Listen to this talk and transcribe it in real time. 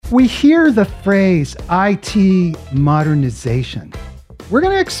We hear the phrase IT modernization. We're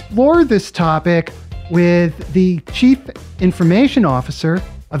going to explore this topic with the Chief Information Officer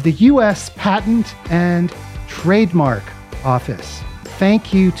of the U.S. Patent and Trademark Office.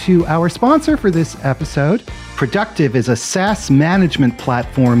 Thank you to our sponsor for this episode. Productive is a SaaS management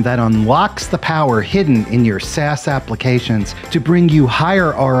platform that unlocks the power hidden in your SaaS applications to bring you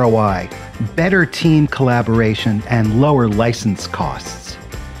higher ROI, better team collaboration, and lower license costs.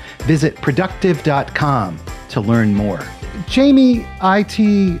 Visit productive.com to learn more. Jamie,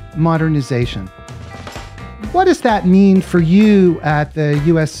 IT modernization. What does that mean for you at the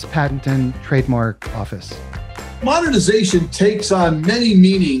U.S. Patent and Trademark Office? Modernization takes on many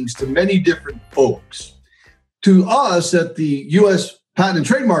meanings to many different folks. To us at the U.S. Patent and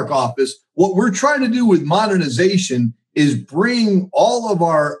Trademark Office, what we're trying to do with modernization is bring all of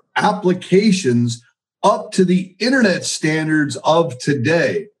our applications up to the internet standards of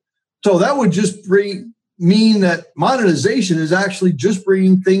today. So that would just mean that modernization is actually just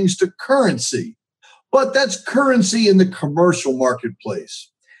bringing things to currency. But that's currency in the commercial marketplace.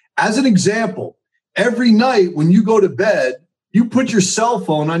 As an example, every night when you go to bed, you put your cell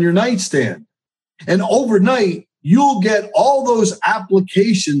phone on your nightstand. And overnight, you'll get all those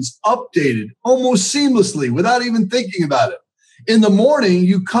applications updated almost seamlessly without even thinking about it. In the morning,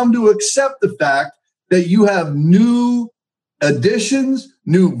 you come to accept the fact that you have new additions,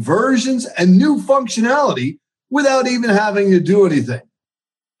 new versions, and new functionality without even having to do anything.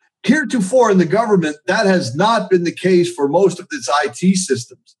 Heretofore in the government, that has not been the case for most of its IT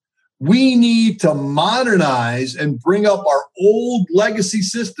systems. We need to modernize and bring up our old legacy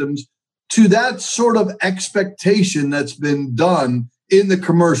systems to that sort of expectation that's been done in the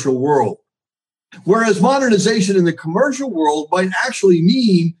commercial world. Whereas modernization in the commercial world might actually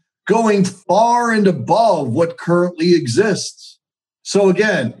mean going far and above what currently exists. So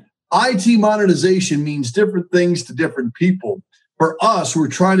again, IT modernization means different things to different people. For us, we're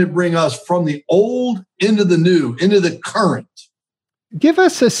trying to bring us from the old into the new, into the current. Give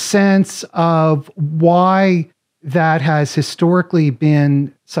us a sense of why that has historically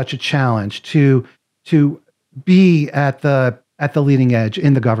been such a challenge to be at the leading edge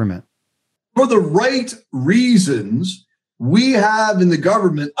in the government. For the right reasons, we have in the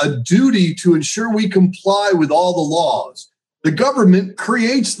government a duty to ensure we comply with all the laws. The government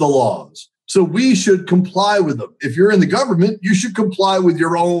creates the laws, so we should comply with them. If you're in the government, you should comply with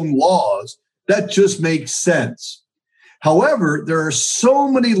your own laws. That just makes sense. However, there are so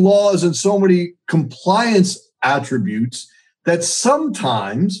many laws and so many compliance attributes that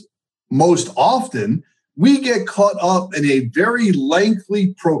sometimes, most often, we get caught up in a very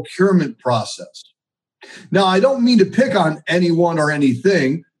lengthy procurement process. Now, I don't mean to pick on anyone or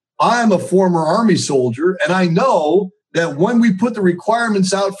anything. I'm a former Army soldier, and I know that when we put the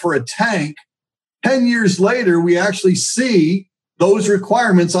requirements out for a tank, 10 years later, we actually see those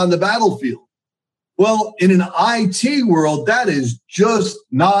requirements on the battlefield. Well, in an IT world, that is just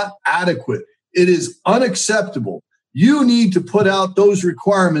not adequate. It is unacceptable. You need to put out those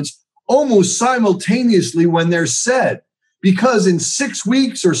requirements almost simultaneously when they're said, because in 6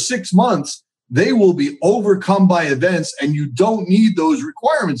 weeks or 6 months, they will be overcome by events and you don't need those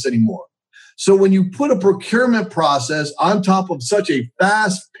requirements anymore. So when you put a procurement process on top of such a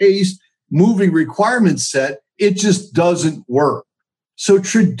fast-paced, moving requirement set, it just doesn't work. So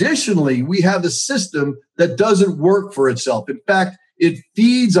traditionally, we have a system that doesn't work for itself. In fact, it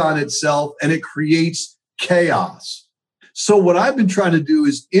feeds on itself and it creates chaos. So what I've been trying to do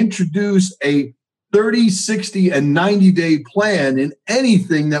is introduce a 30, 60, and 90-day plan in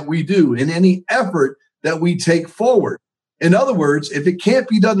anything that we do, in any effort that we take forward. In other words, if it can't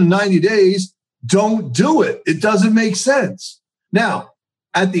be done in 90 days, don't do it. It doesn't make sense. Now,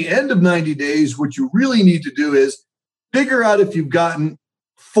 at the end of 90 days, what you really need to do is figure out if you've gotten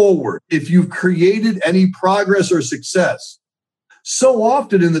forward, if you've created any progress or success. So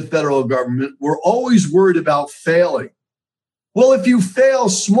often in the federal government, we're always worried about failing. Well, if you fail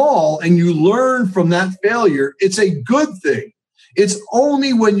small and you learn from that failure, it's a good thing. It's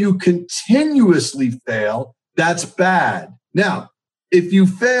only when you continuously fail that's bad. Now, if you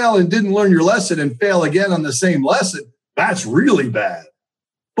fail and didn't learn your lesson and fail again on the same lesson, that's really bad.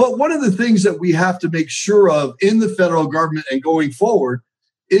 But one of the things that we have to make sure of in the federal government and going forward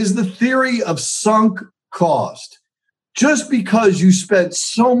is the theory of sunk cost. Just because you spent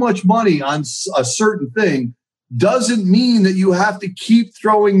so much money on a certain thing doesn't mean that you have to keep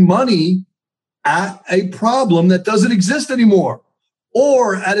throwing money at a problem that doesn't exist anymore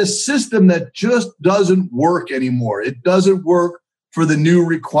or at a system that just doesn't work anymore. It doesn't work for the new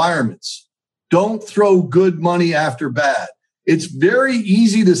requirements. Don't throw good money after bad. It's very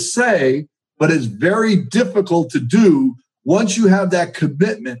easy to say, but it's very difficult to do once you have that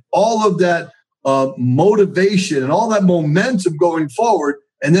commitment, all of that motivation and all that momentum going forward.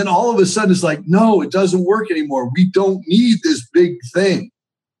 And then all of a sudden it's like, no, it doesn't work anymore. We don't need this big thing.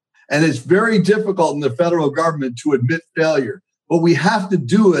 And it's very difficult in the federal government to admit failure, but we have to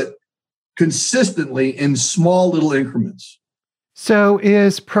do it consistently in small little increments. So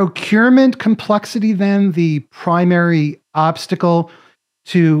is procurement complexity then the primary obstacle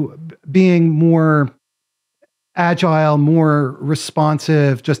to being more agile, more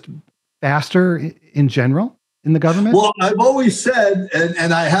responsive, just faster in general in the government? Well, I've always said,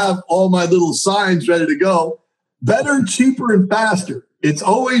 and I have all my little signs ready to go, better, cheaper, and faster. It's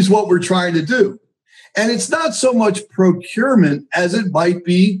always what we're trying to do. And it's not so much procurement as it might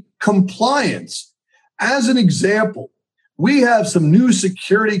be compliance. As an example, we have some new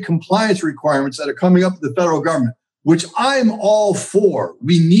security compliance requirements that are coming up in the federal government, which I'm all for.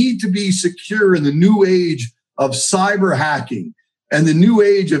 We need to be secure in the new age of cyber hacking and the new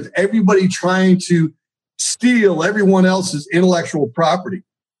age of everybody trying to steal everyone else's intellectual property.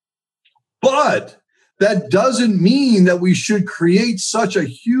 But that doesn't mean that we should create such a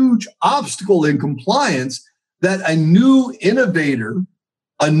huge obstacle in compliance that a new innovator,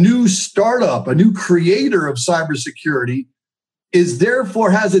 a new startup, a new creator of cybersecurity is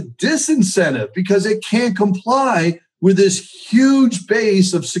therefore has a disincentive because it can't comply with this huge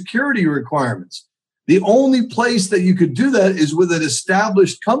base of security requirements. The only place that you could do that is with an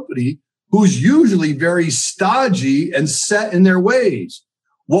established company who's usually very stodgy and set in their ways.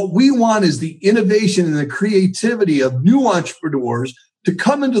 What we want is the innovation and the creativity of new entrepreneurs to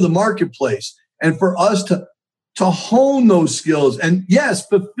come into the marketplace and for us to hone those skills and, yes,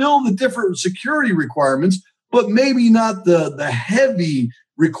 fulfill the different security requirements, but maybe not the heavy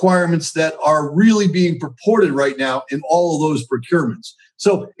requirements that are really being purported right now in all of those procurements.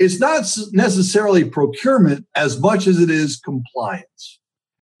 So it's not necessarily procurement as much as it is compliance.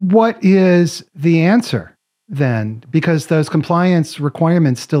 What is the answer then? Because those compliance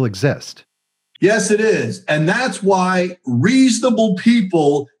requirements still exist. Yes, it is. And that's why reasonable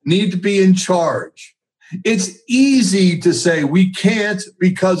people need to be in charge. It's easy to say we can't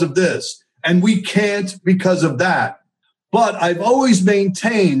because of this and we can't because of that. But I've always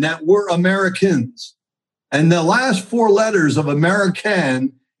maintained that we're Americans. And the last four letters of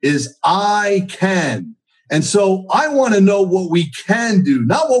American is I can. And so I want to know what we can do,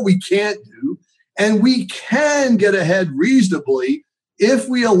 not what we can't do. And we can get ahead reasonably if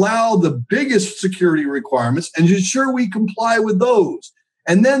we allow the biggest security requirements and ensure we comply with those.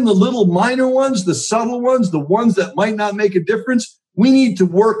 And then the little minor ones, the subtle ones, the ones that might not make a difference, we need to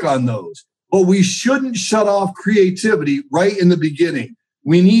work on those. But we shouldn't shut off creativity right in the beginning.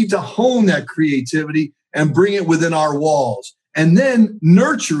 We need to hone that creativity and bring it within our walls and then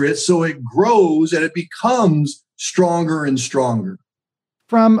nurture it so it grows and it becomes stronger and stronger.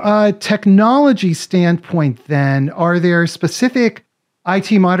 From a technology standpoint, then, are there specific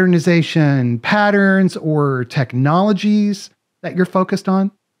IT modernization patterns or technologies that you're focused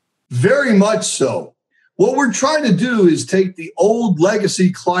on? Very much so. What we're trying to do is take the old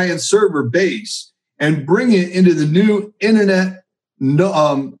legacy client server base and bring it into the new internet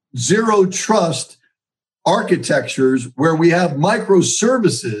zero trust architectures where we have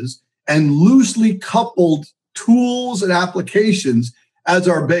microservices and loosely coupled tools and applications as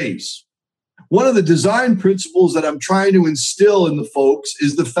our base. One of the design principles that I'm trying to instill in the folks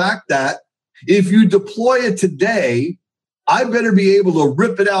is the fact that if you deploy it today, I better be able to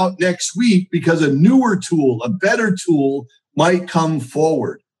rip it out next week because a newer tool, a better tool might come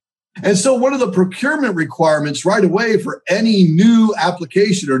forward. And so one of the procurement requirements right away for any new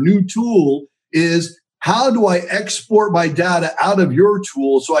application or new tool is how do I export my data out of your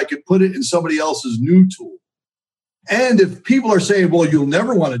tool so I can put it in somebody else's new tool? And if people are saying, well, you'll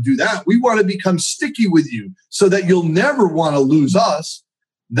never want to do that, we want to become sticky with you so that you'll never want to lose us.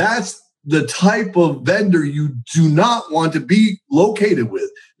 That's the type of vendor you do not want to be located with,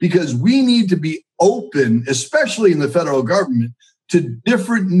 because we need to be open, especially in the federal government, to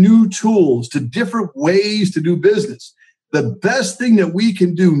different new tools, to different ways to do business. The best thing that we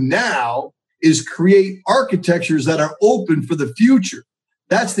can do now is create architectures that are open for the future.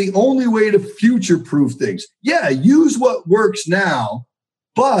 That's the only way to future-proof things. Yeah, use what works now,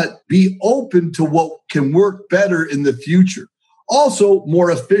 but be open to what can work better in the future. Also,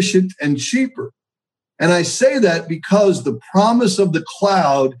 more efficient and cheaper. And I say that because the promise of the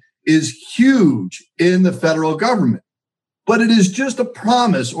cloud is huge in the federal government. But it is just a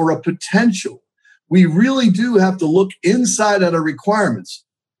promise or a potential. We really do have to look inside at our requirements.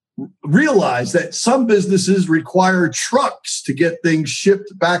 realize that some businesses require trucks to get things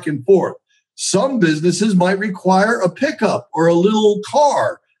shipped back and forth. Some businesses might require a pickup or a little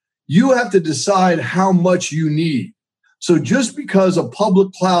car. You have to decide how much you need. So just because a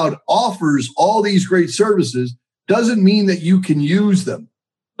public cloud offers all these great services doesn't mean that you can use them.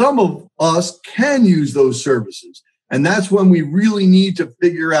 Some of us can use those services. And that's when we really need to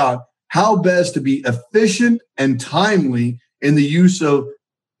figure out how best to be efficient and timely in the use of,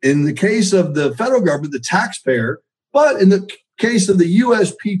 in the case of the federal government, the taxpayer, but in the case of the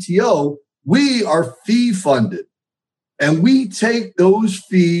USPTO, we are fee funded. And we take those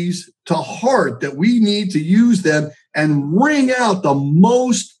fees to heart that we need to use them and wring out the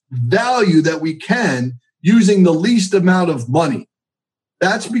most value that we can using the least amount of money.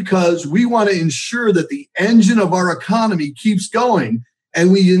 That's because we want to ensure that the engine of our economy keeps going,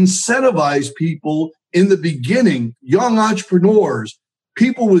 and we incentivize people in the beginning, young entrepreneurs,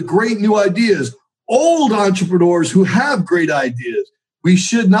 people with great new ideas, old entrepreneurs who have great ideas. We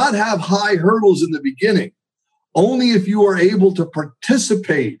should not have high hurdles in the beginning. Only if you are able to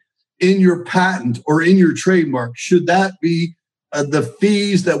participate in your patent or in your trademark should that be the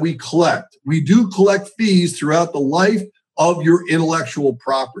fees that we collect. We do collect fees throughout the life of your intellectual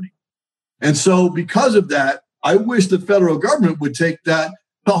property. And so because of that, I wish the federal government would take that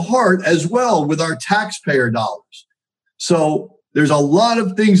to heart as well with our taxpayer dollars. So there's a lot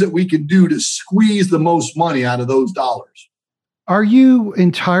of things that we can do to squeeze the most money out of those dollars. Are you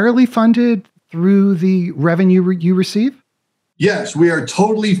entirely funded through the revenue you receive? Yes, we are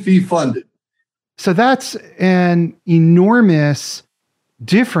totally fee funded. So that's an enormous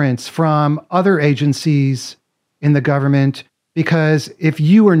difference from other agencies in the government, because if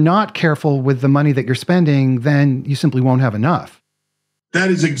you are not careful with the money that you're spending, then you simply won't have enough.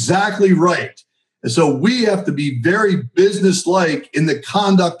 That is exactly right. And so we have to be very business-like in the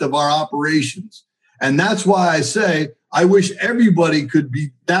conduct of our operations. And that's why I say, I wish everybody could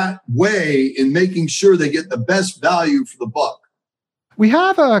be that way in making sure they get the best value for the buck. We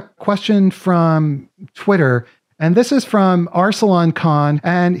have a question from Twitter, and this is from Arsalan Khan,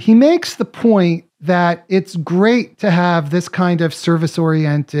 and he makes the point that it's great to have this kind of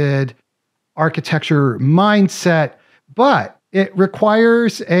service-oriented architecture mindset, but it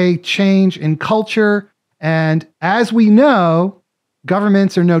requires a change in culture. And as we know,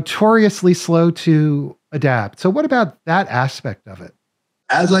 governments are notoriously slow to adapt. So what about that aspect of it?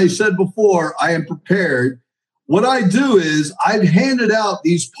 As I said before, I am prepared. What I do is I've handed out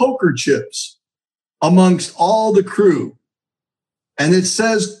these poker chips amongst all the crew. And it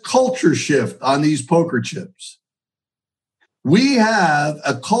says culture shift on these poker chips. We have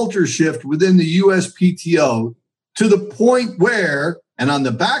a culture shift within the USPTO to the point where, and on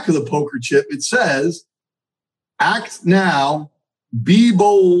the back of the poker chip, it says, act now, be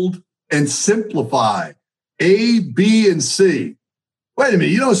bold, and simplify. A, B, and C. Wait a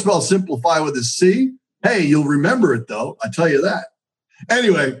minute, you don't spell simplify with a C? Hey, you'll remember it though, I tell you that.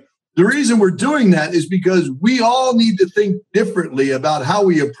 Anyway, the reason we're doing that is because we all need to think differently about how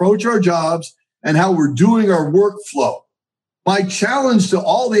we approach our jobs and how we're doing our workflow. My challenge to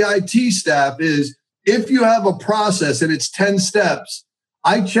all the IT staff is, if you have a process and it's 10 steps,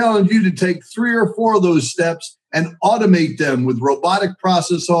 I challenge you to take 3 or 4 of those steps and automate them with robotic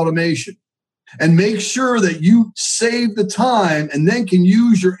process automation. And make sure that you save the time and then can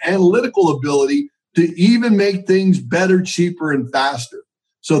use your analytical ability to even make things better, cheaper, and faster.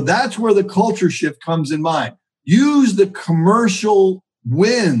 So that's where the culture shift comes in mind. Use the commercial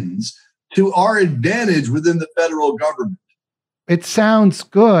wins to our advantage within the federal government. It sounds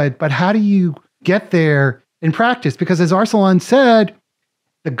good, but how do you get there in practice? Because as Arsalan said,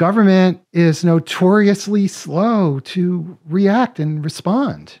 the government is notoriously slow to react and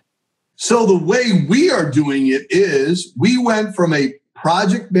respond. So the way we are doing it is we went from a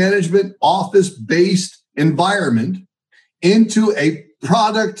project management office-based environment into a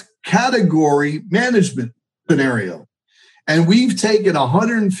product category management scenario. And we've taken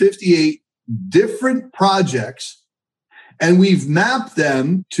 158 different projects and we've mapped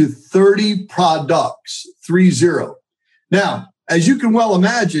them to 30 products, 30. Now, as you can well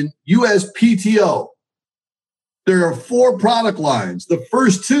imagine, USPTO, there are 4 product lines. The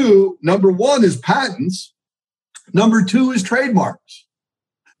first 2, number 1 is patents. Number 2 is trademarks.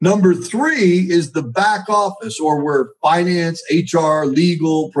 Number 3 is the back office, or where finance, HR,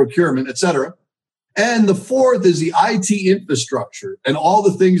 legal, procurement, et cetera. And the 4th is the IT infrastructure and all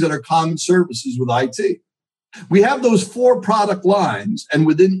the things that are common services with IT. We have those 4 product lines, and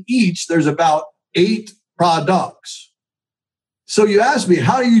within each, there's about 8 products. So you ask me,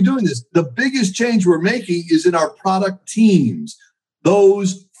 how are you doing this? The biggest change we're making is in our product teams,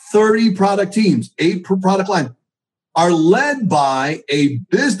 those 30 product teams, 8 per product line, are led by a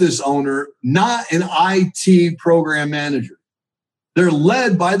business owner, not an IT program manager. They're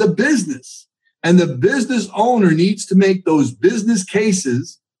led by the business. And the business owner needs to make those business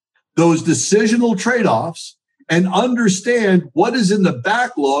cases, those decisional trade-offs, and understand what is in the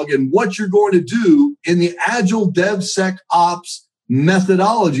backlog and what you're going to do in the agile DevSecOps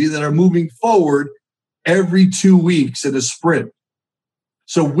methodology that are moving forward every 2 weeks in a sprint.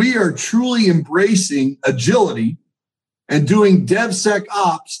 So we are truly embracing agility and doing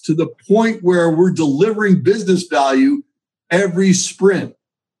DevSecOps to the point where we're delivering business value every sprint.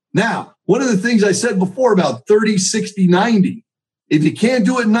 Now, one of the things I said before about 30, 60, 90, if you can't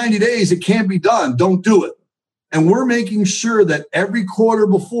do it in 90 days, it can't be done. Don't do it. And we're making sure that every quarter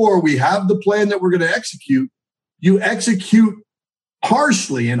before we have the plan that we're going to execute, you execute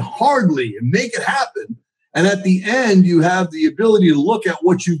harshly and hardly and make it happen. And at the end, you have the ability to look at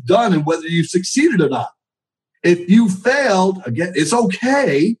what you've done and whether you've succeeded or not. If you failed, again, it's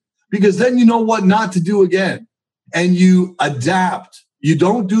okay, because then you know what not to do again. And you adapt. You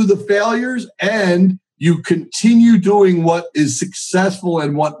don't do the failures, and you continue doing what is successful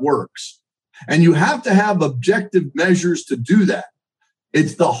and what works. And you have to have objective measures to do that.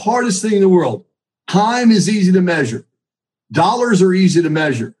 It's the hardest thing in the world. Time is easy to measure. Dollars are easy to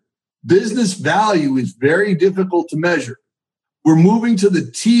measure. Business value is very difficult to measure. We're moving to the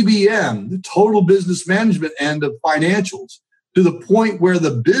TBM, the total business management end of financials, to the point where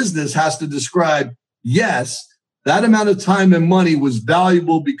the business has to describe, yes, that amount of time and money was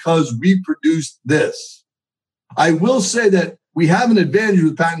valuable because we produced this. I will say that we have an advantage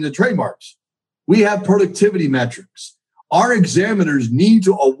with patent and trademarks. We have productivity metrics. Our examiners need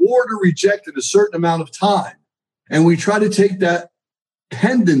to award or reject in a certain amount of time. And we try to take that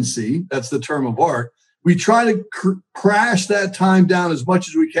pendency, that's the term of art, we try to crash that time down as much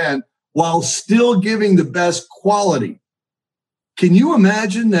as we can while still giving the best quality. Can you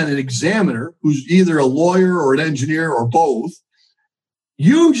imagine that an examiner who's either a lawyer or an engineer or both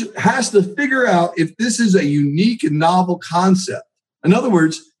has to figure out if this is a unique and novel concept? In other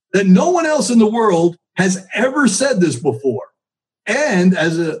words, that no one else in the world has ever said this before. And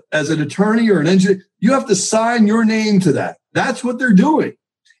as an attorney or an engineer, you have to sign your name to that. That's what they're doing.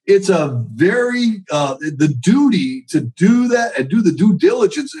 It's a very, the duty to do that and do the due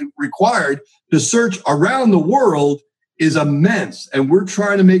diligence required to search around the world is immense. And we're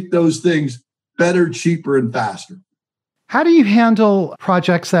trying to make those things better, cheaper, and faster. How do you handle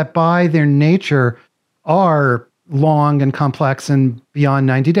projects that by their nature are long and complex and beyond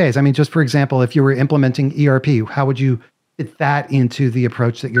 90 days? I mean, just for example, if you were implementing ERP, how would you fit that into the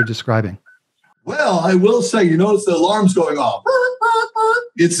approach that you're describing? Well, I will say, you notice the alarm's going off.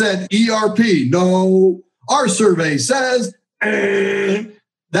 It said ERP. No, our survey says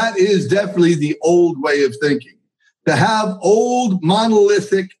that is definitely the old way of thinking. To have old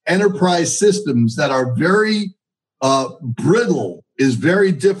monolithic enterprise systems that are very brittle is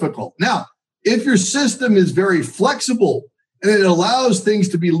very difficult. Now, if your system is very flexible and it allows things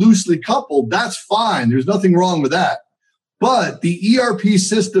to be loosely coupled, that's fine. There's nothing wrong with that. But the ERP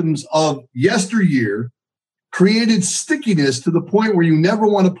systems of yesteryear created stickiness to the point where you never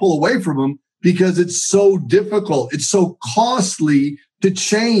want to pull away from them because it's so difficult. It's so costly to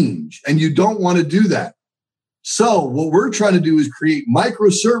change, and you don't want to do that. So what we're trying to do is create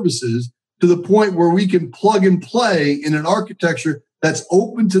microservices to the point where we can plug and play in an architecture that's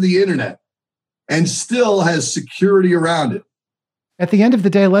open to the internet and still has security around it. At the end of the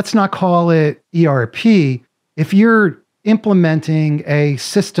day, let's not call it ERP. If you're implementing a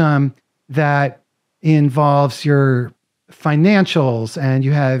system that involves your financials and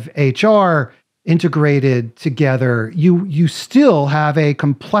you have HR integrated together, you still have a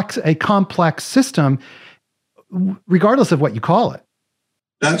complex system, regardless of what you call it.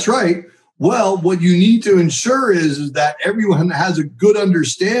 That's right. Well, what you need to ensure is that everyone has a good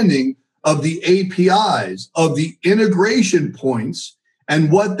understanding of the APIs, of the integration points,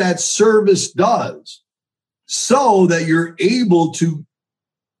 and what that service does, so that you're able to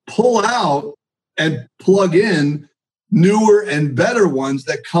pull out and plug in newer and better ones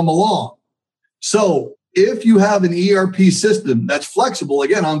that come along. So if you have an ERP system that's flexible,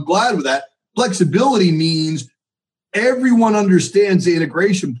 again, I'm glad with that. Flexibility means everyone understands the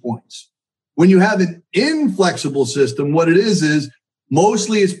integration points. When you have an inflexible system, what it is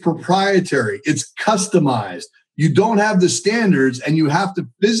mostly it's proprietary, it's customized. You don't have the standards, and you have to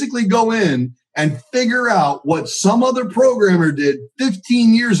physically go in and figure out what some other programmer did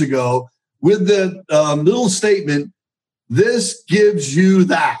 15 years ago with the little statement, this gives you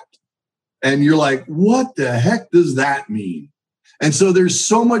that. And you're like, what the heck does that mean? And so there's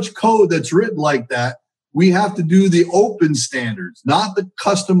so much code that's written like that. We have to do the open standards, not the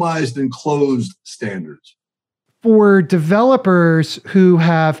customized and closed standards. For developers who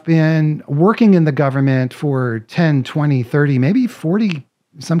have been working in the government for 10, 20, 30, maybe 40,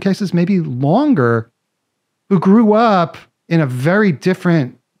 in some cases, maybe longer, who grew up in a very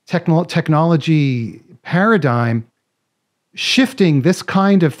different technology paradigm, shifting this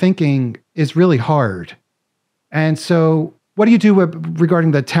kind of thinking is really hard. And so what do you do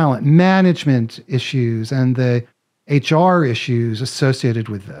regarding the talent management issues and the HR issues associated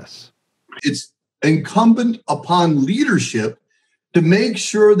with this? It's incumbent upon leadership to make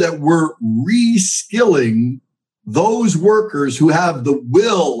sure that we're reskilling those workers who have the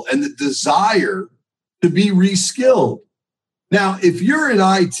will and the desire to be reskilled. Now, if you're in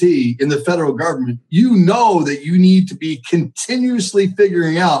IT in the federal government, you know that you need to be continuously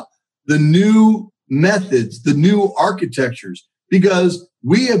figuring out the new methods, the new architectures, because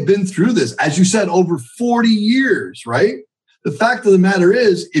we have been through this, as you said, over 40 years, right? The fact of the matter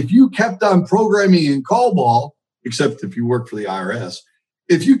is, if you kept on programming in COBOL, except if you work for the IRS,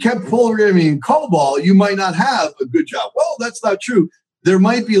 if you kept programming in COBOL, you might not have a good job. Well, that's not true. There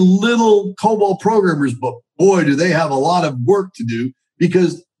might be little COBOL programmers, but boy, do they have a lot of work to do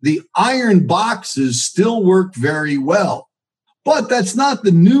because the iron boxes still work very well. But that's not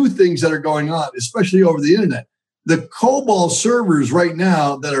the new things that are going on, especially over the internet. The COBOL servers right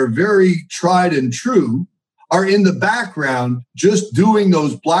now that are very tried and true are in the background just doing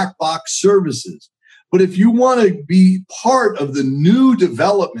those black box services. But if you want to be part of the new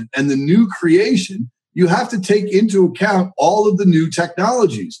development and the new creation, you have to take into account all of the new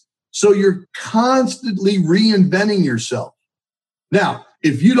technologies. So you're constantly reinventing yourself. Now,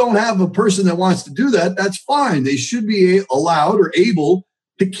 if you don't have a person that wants to do that, that's fine. They should be allowed or able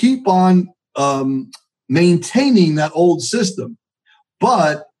to keep on maintaining that old system.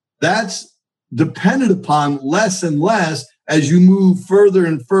 But that's dependent upon less and less as you move further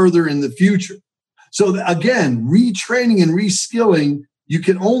and further in the future. So again, retraining and reskilling, you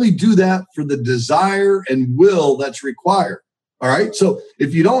can only do that for the desire and will that's required. All right. So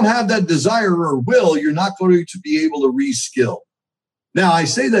if you don't have that desire or will, you're not going to be able to reskill. Now, I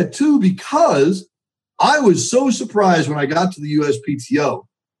say that too because I was so surprised when I got to the USPTO.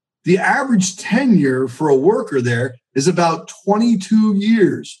 The average tenure for a worker there is about 22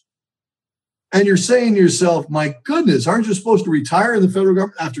 years. And you're saying to yourself, my goodness, aren't you supposed to retire in the federal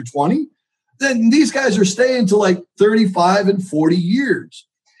government after 20? Then these guys are staying to like 35 and 40 years.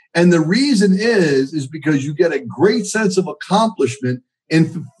 And the reason is because you get a great sense of accomplishment in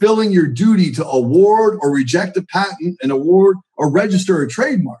fulfilling your duty to award or reject a patent, an award or register a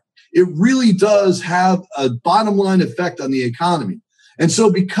trademark. It really does have a bottom line effect on the economy. And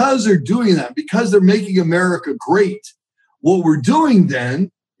so because they're doing that, because they're making America great, what we're doing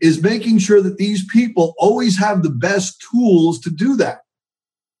then is making sure that these people always have the best tools to do that.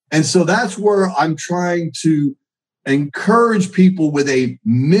 And so that's where I'm trying to encourage people with a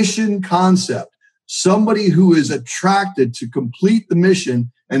mission concept, somebody who is attracted to complete the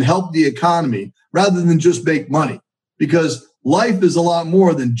mission and help the economy rather than just make money, because life is a lot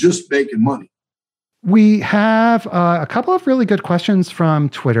more than just making money. We have a couple of really good questions from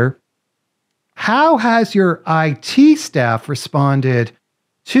Twitter. How has your IT staff responded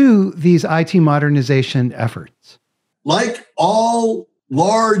to these IT modernization efforts? Like all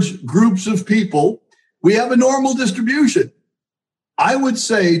large groups of people, we have a normal distribution. I would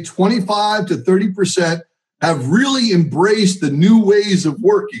say 25 to 30% have really embraced the new ways of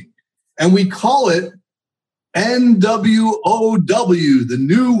working. And we call it NWOW, the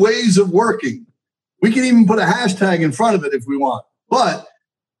new ways of working. We can even put a hashtag in front of it if we want. But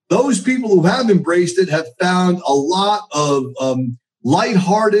those people who have embraced it have found a lot of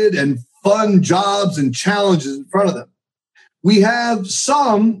lighthearted and fun jobs and challenges in front of them. We have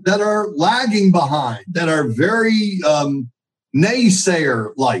some that are lagging behind, that are very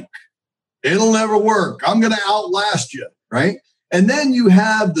naysayer-like. It'll never work. I'm going to outlast you, right? And then you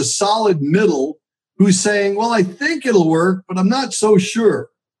have the solid middle who's saying, well, I think it'll work, but I'm not so sure.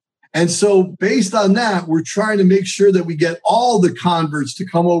 And so based on that, we're trying to make sure that we get all the converts to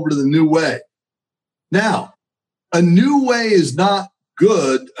come over to the new way. Now, a new way is not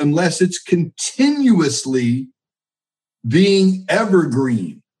good unless it's continuously being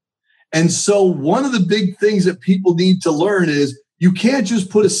evergreen. And so one of the big things that people need to learn is you can't just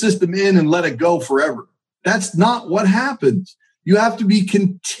put a system in and let it go forever. That's not what happens. You have to be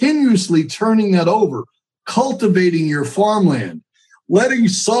continuously turning that over, cultivating your farmland, letting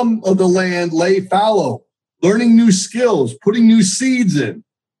some of the land lay fallow, learning new skills, putting new seeds in.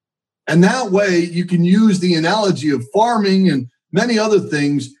 And that way you can use the analogy of farming and many other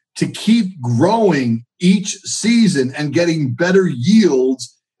things to keep growing each season and getting better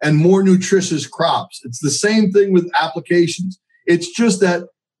yields and more nutritious crops. It's the same thing with applications. It's just that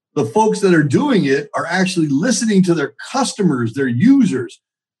the folks that are doing it are actually listening to their customers, their users,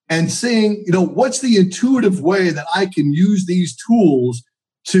 and saying, what's the intuitive way that I can use these tools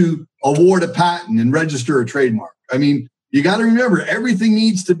to award a patent and register a trademark? I mean, you got to remember, everything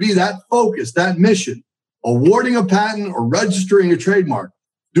needs to be that focus, that mission. Awarding a patent or registering a trademark.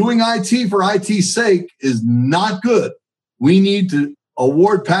 Doing IT for IT's sake is not good. We need to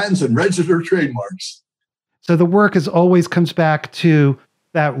award patents and register trademarks. So the work always comes back to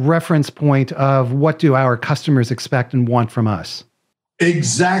that reference point of what do our customers expect and want from us.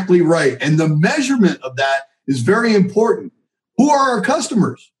 Exactly right. And the measurement of that is very important. Who are our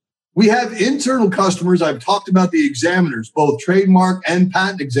customers? We have internal customers. I've talked about the examiners, both trademark and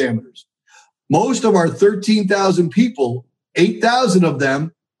patent examiners. Most of our 13,000 people, 8,000 of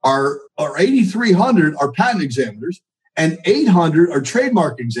them or 8,300 are patent examiners and 800 are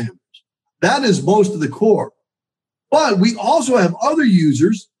trademark examiners. That is most of the core. But we also have other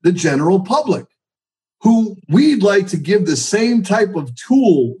users, the general public, who we'd like to give the same type of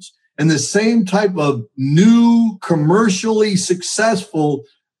tools and the same type of new commercially successful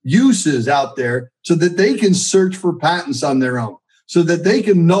uses out there so that they can search for patents on their own, so that they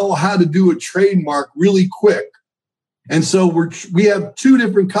can know how to do a trademark really quick. And so we have two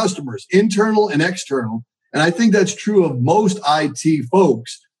different customers, internal and external. And I think that's true of most IT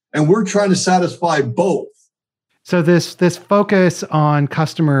folks. And we're trying to satisfy both. So this focus on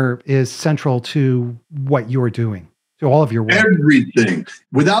customer is central to what you're doing, to all of your work. Everything.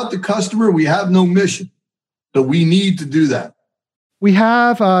 Without the customer, we have no mission. So we need to do that. We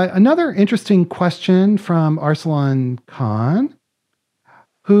have another interesting question from Arsalan Khan,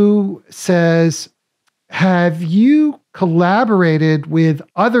 who says, have you collaborated with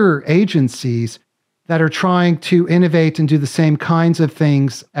other agencies that are trying to innovate and do the same kinds of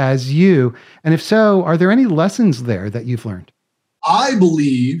things as you? And if so, are there any lessons there that you've learned? I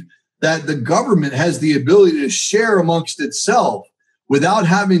believe that the government has the ability to share amongst itself without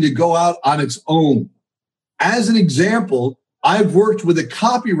having to go out on its own. As an example, I've worked with a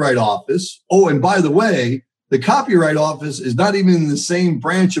copyright office. Oh, and by the way, the Copyright Office is not even in the same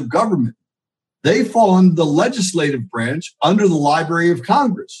branch of government. They fall under the legislative branch under the Library of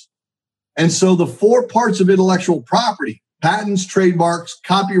Congress. And so the four parts of intellectual property, patents, trademarks,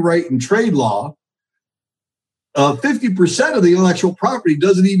 copyright, and trade law, 50% of the intellectual property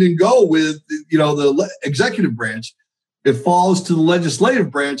doesn't even go with, the executive branch. It falls to the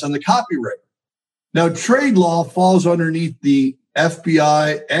legislative branch on the copyright. Now, trade law falls underneath the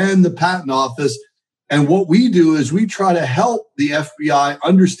FBI and the Patent Office. And what we do is we try to help the FBI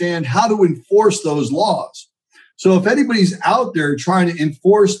understand how to enforce those laws. So if anybody's out there trying to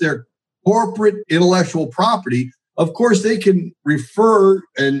enforce their corporate intellectual property, of course, they can refer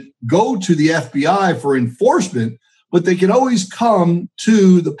and go to the FBI for enforcement, but they can always come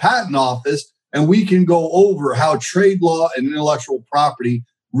to the Patent Office and we can go over how trade law and intellectual property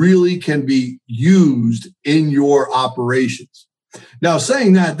really can be used in your operations. Now,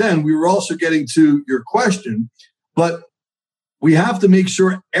 saying that, then we were also getting to your question, but we have to make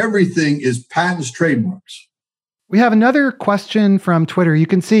sure everything is patents, trademarks. We have another question from Twitter. You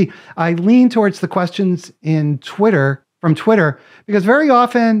can see I lean towards the questions from Twitter, because very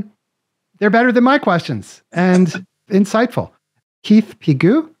often they're better than my questions and insightful. Keith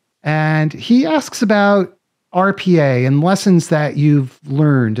Pigou, and he asks about RPA and lessons that you've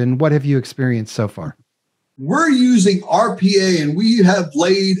learned and what have you experienced so far? We're using RPA and we have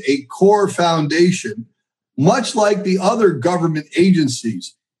laid a core foundation, much like the other government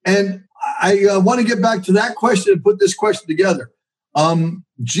agencies. And I want to get back to that question and put this question together.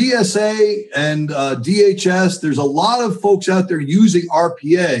 GSA and DHS, there's a lot of folks out there using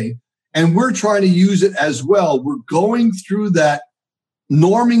RPA, and we're trying to use it as well. We're going through that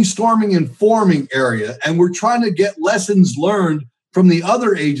norming, storming, and forming area, and we're trying to get lessons learned from the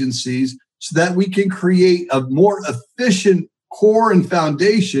other agencies so that we can create a more efficient core and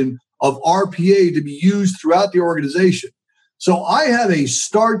foundation of RPA to be used throughout the organization. So I have a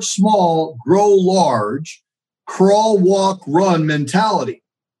start small, grow large, crawl, walk, run mentality.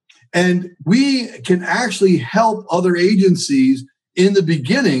 And we can actually help other agencies in the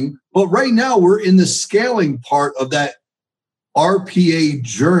beginning, but right now we're in the scaling part of that RPA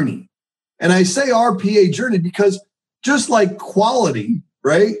journey. And I say RPA journey because just like quality,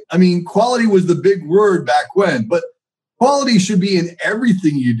 right? I mean, quality was the big word back when, but quality should be in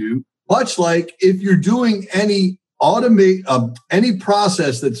everything you do, much like if you're doing any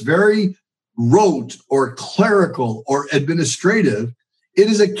process that's very rote or clerical or administrative, it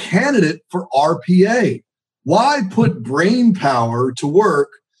is a candidate for RPA. Why put brain power to work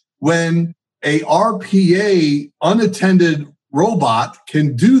when a RPA unattended robot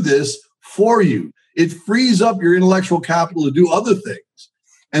can do this for you? It frees up your intellectual capital to do other things.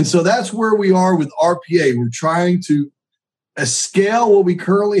 And so that's where we are with RPA. We're trying to scale what we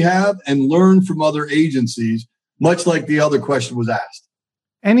currently have and learn from other agencies, much like the other question was asked.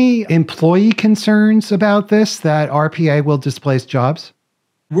 Any employee concerns about this, that RPA will displace jobs?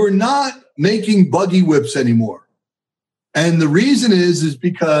 We're not making buggy whips anymore. And the reason is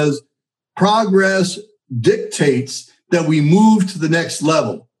because progress dictates that we move to the next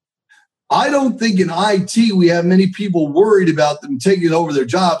level. I don't think in IT we have many people worried about them taking over their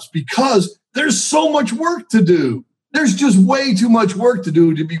jobs because there's so much work to do. There's just way too much work to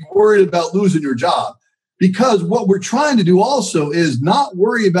do to be worried about losing your job. Because what we're trying to do also is not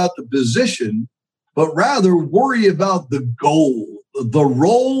worry about the position, but rather worry about the goal, the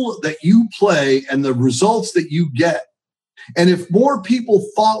role that you play and the results that you get. And if more people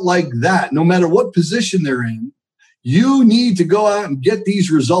thought like that, no matter what position they're in, you need to go out and get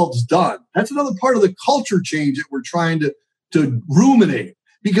these results done. That's another part of the culture change that we're trying to ruminate,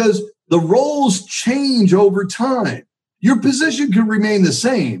 because the roles change over time. Your position could remain the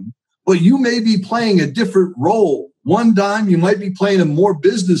same, but you may be playing a different role. One time you might be playing a more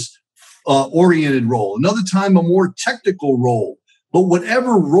business oriented role, another time a more technical role. But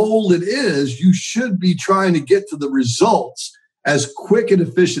whatever role it is, you should be trying to get to the results as quick and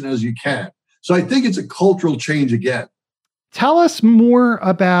efficient as you can. So I think it's a cultural change again. Tell us more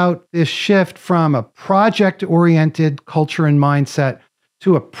about this shift from a project-oriented culture and mindset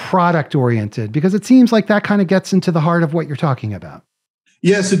to a product-oriented, because it seems like that kind of gets into the heart of what you're talking about.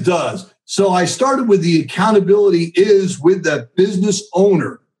 Yes, it does. So I started with the accountability is with the business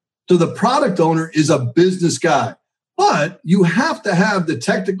owner. So the product owner is a business guy, but you have to have the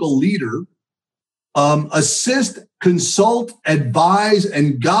technical leader assist, consult, advise,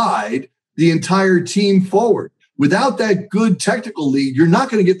 and guide the entire team forward. Without that good technical lead, you're not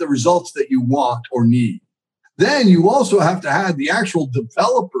going to get the results that you want or need. Then you also have to have the actual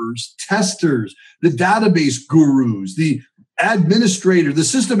developers, testers, the database gurus, the administrator, the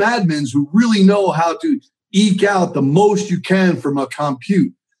system admins who really know how to eke out the most you can from a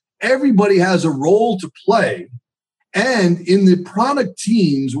compute. Everybody has a role to play. And in the product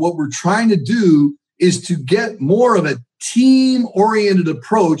teams, what we're trying to do is to get more of a team-oriented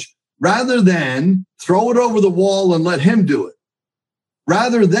approach rather than throw it over the wall and let him do it.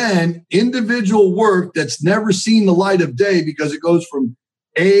 Rather than individual work that's never seen the light of day because it goes from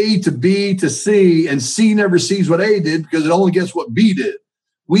A to B to C, and C never sees what A did because it only gets what B did.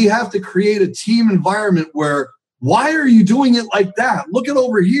 We have to create a team environment where, why are you doing it like that? Look at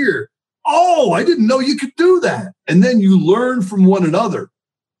over here. Oh, I didn't know you could do that. And then you learn from one another.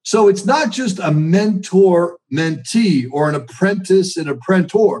 So it's not just a mentor-mentee or an apprentice and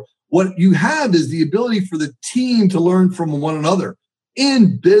apprentor. What you have is the ability for the team to learn from one another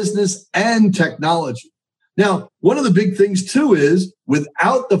in business and technology. Now, one of the big things too is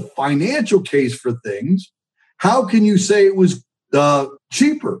without the financial case for things, how can you say it was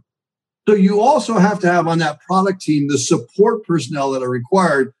cheaper? So you also have to have on that product team the support personnel that are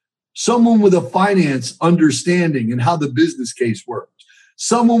required, someone with a finance understanding and how the business case works,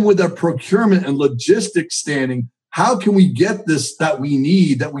 someone with a procurement and logistics standing. How can we get this that we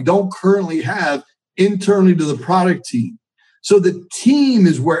need that we don't currently have internally to the product team? So the team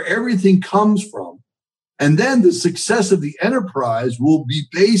is where everything comes from. And then the success of the enterprise will be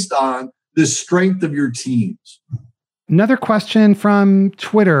based on the strength of your teams. Another question from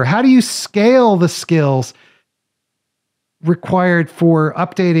Twitter. How do you scale the skills required for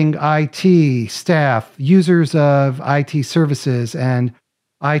updating IT staff, users of IT services, and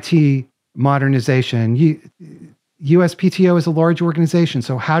IT modernization? USPTO is a large organization.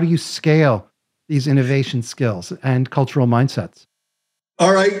 So how do you scale these innovation skills and cultural mindsets?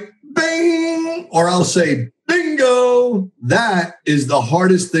 All right, bing, or I'll say bingo. That is the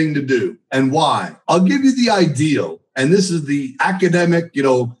hardest thing to do. And why? I'll give you the ideal. And this is the academic,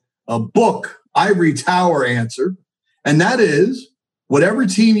 a book, ivory tower answer. And that is whatever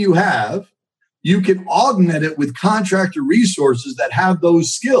team you have, you can augment it with contractor resources that have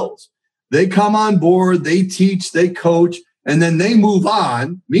those skills. They come on board, they teach, they coach, and then they move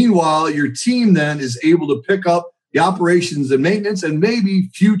on. Meanwhile, your team then is able to pick up the operations and maintenance and maybe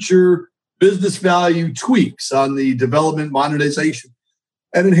future business value tweaks on the development, modernization,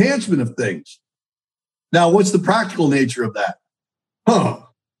 and enhancement of things. Now, what's the practical nature of that?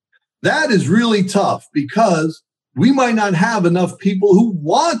 That is really tough because we might not have enough people who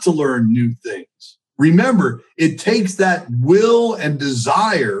want to learn new things. Remember, it takes that will and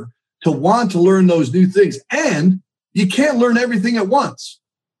desire to want to learn those new things. And you can't learn everything at once.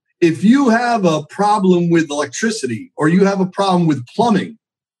 If you have a problem with electricity or you have a problem with plumbing,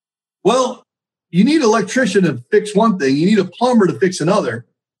 well, you need an electrician to fix one thing. You need a plumber to fix another.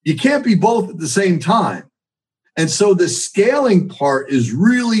 You can't be both at the same time. And so the scaling part is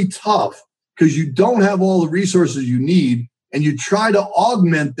really tough because you don't have all the resources you need and you try to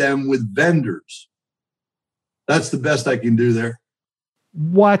augment them with vendors. That's the best I can do there.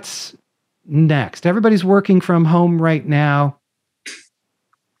 What's next? Everybody's working from home right now.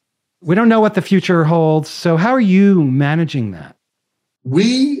 We don't know what the future holds. So how are you managing that?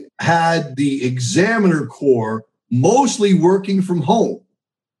 We had the examiner corps mostly working from home.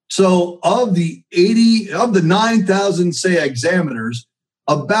 So of the 9,000, say, examiners,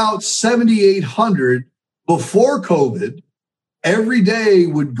 about 7,800 before COVID, every day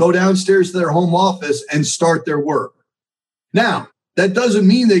would go downstairs to their home office and start their work. Now, that doesn't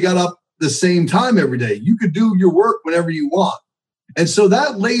mean they got up the same time every day. You could do your work whenever you want. And so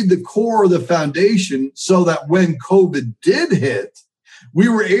that laid the core of the foundation so that when COVID did hit, we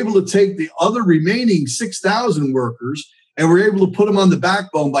were able to take the other remaining 6,000 workers and we're able to put them on the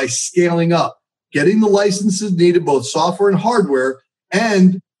backbone by scaling up, getting the licenses needed, both software and hardware.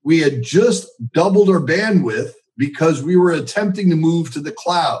 And we had just doubled our bandwidth because we were attempting to move to the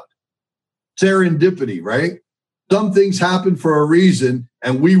cloud. Serendipity, right? Some things happen for a reason,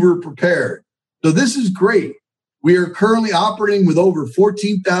 and we were prepared. So this is great. We are currently operating with over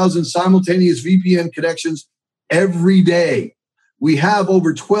 14,000 simultaneous VPN connections every day. We have over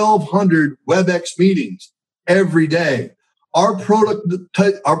 1,200 WebEx meetings every day. Our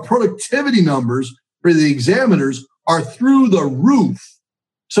productivity numbers for the examiners are through the roof.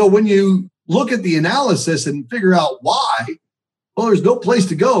 So when you look at the analysis and figure out why, well, there's no place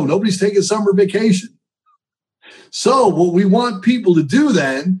to go. Nobody's taking summer vacation. So what we want people to do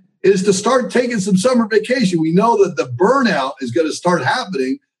then is to start taking some summer vacation. We know that the burnout is going to start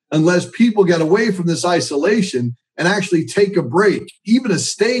happening unless people get away from this isolation and actually take a break. Even a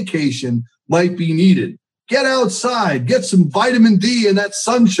staycation might be needed. Get outside, get some vitamin D in that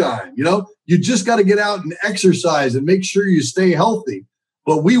sunshine. You just got to get out and exercise and make sure you stay healthy.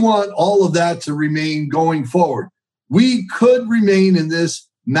 But we want all of that to remain going forward. We could remain in this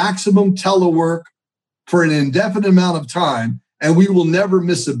maximum telework for an indefinite amount of time, and we will never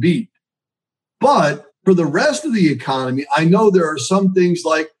miss a beat. But for the rest of the economy, I know there are some things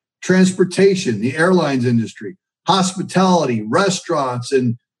like transportation, the airlines industry, hospitality, restaurants,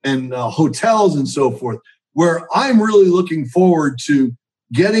 and hotels and so forth, where I'm really looking forward to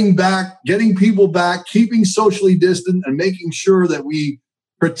getting people back, keeping socially distant, and making sure that we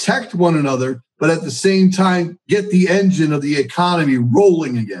protect one another, but at the same time, get the engine of the economy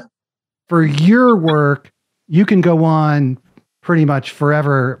rolling again. For your work, you can go on pretty much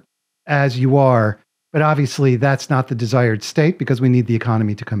forever as you are, but obviously that's not the desired state because we need the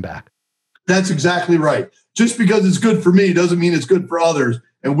economy to come back. That's exactly right. Just because it's good for me doesn't mean it's good for others.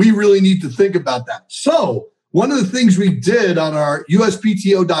 And we really need to think about that. So one of the things we did on our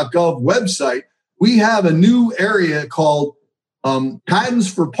uspto.gov website, we have a new area called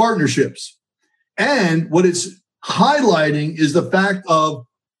patents for partnerships. And what it's highlighting is the fact of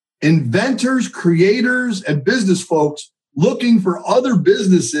inventors, creators, and business folks looking for other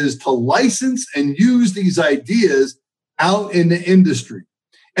businesses to license and use these ideas out in the industry.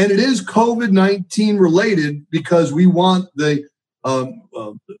 And it is COVID-19 related because we want the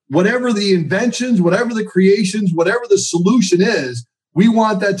whatever the inventions, whatever the creations, whatever the solution is, we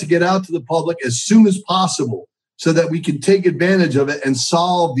want that to get out to the public as soon as possible so that we can take advantage of it and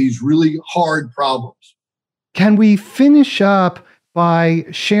solve these really hard problems. Can we finish up by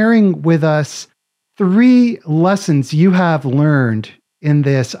sharing with us 3 lessons you have learned in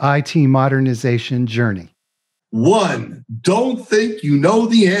this IT modernization journey? 1, don't think you know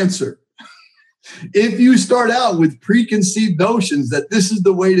the answer. If you start out with preconceived notions that this is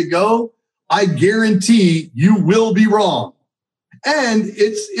the way to go, I guarantee you will be wrong. And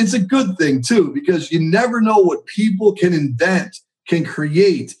it's a good thing too, because you never know what people can invent, can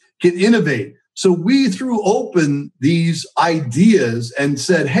create, can innovate. So we threw open these ideas and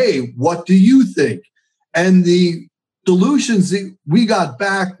said, hey, what do you think? And the solutions that we got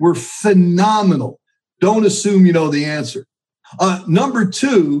back were phenomenal. Don't assume you know the answer. Number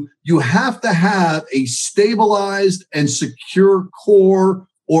 2, you have to have a stabilized and secure core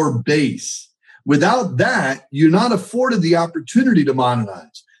or base. Without that, you're not afforded the opportunity to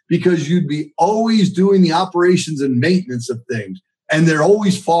modernize because you'd be always doing the operations and maintenance of things, and they're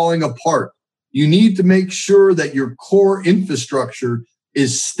always falling apart. you need to make sure that your core infrastructure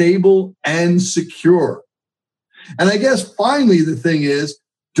is stable and secure. And I guess finally, the thing is,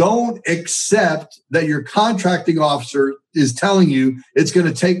 don't accept that your contracting officer is telling you it's going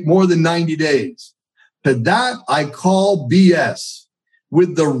to take more than 90 days. To that, I call BS.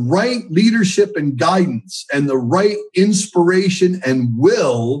 With the right leadership and guidance and the right inspiration and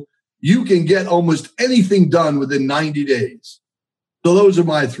will, you can get almost anything done within 90 days. So those are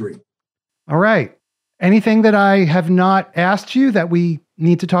my three. All right. Anything that I have not asked you that we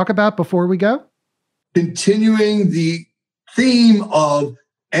need to talk about before we go? Continuing the theme of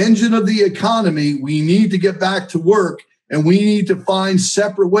engine of the economy, we need to get back to work, and we need to find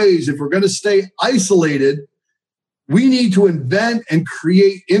separate ways. If we're going to stay isolated, we need to invent and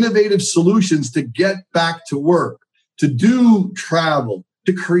create innovative solutions to get back to work, to do travel,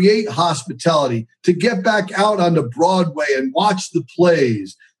 to create hospitality, to get back out onto Broadway and watch the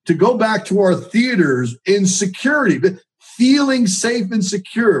plays, to go back to our theaters in security, but feeling safe and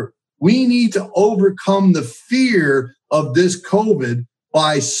secure. We need to overcome the fear of this COVID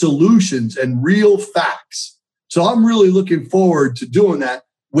by solutions and real facts. So I'm really looking forward to doing that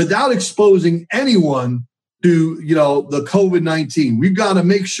without exposing anyone to, the COVID-19. We've got to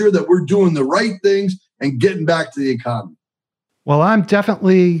make sure that we're doing the right things and getting back to the economy. Well, I'm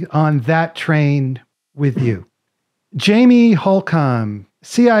definitely on that train with you. Jamie Holcomb,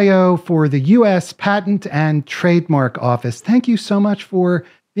 CIO for the U.S. Patent and Trademark Office. Thank you so much for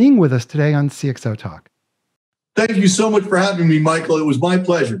being with us today on CXO Talk. Thank you so much for having me, Michael. It was my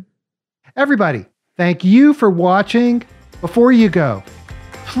pleasure. Everybody, thank you for watching. Before you go,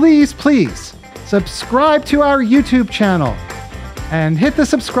 please subscribe to our YouTube channel and hit the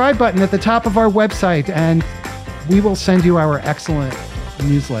subscribe button at the top of our website, and we will send you our excellent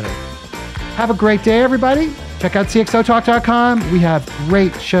newsletter. Have a great day, everybody. Check out cxotalk.com. We have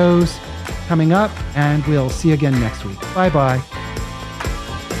great shows coming up, and we'll see you again next week. Bye-bye.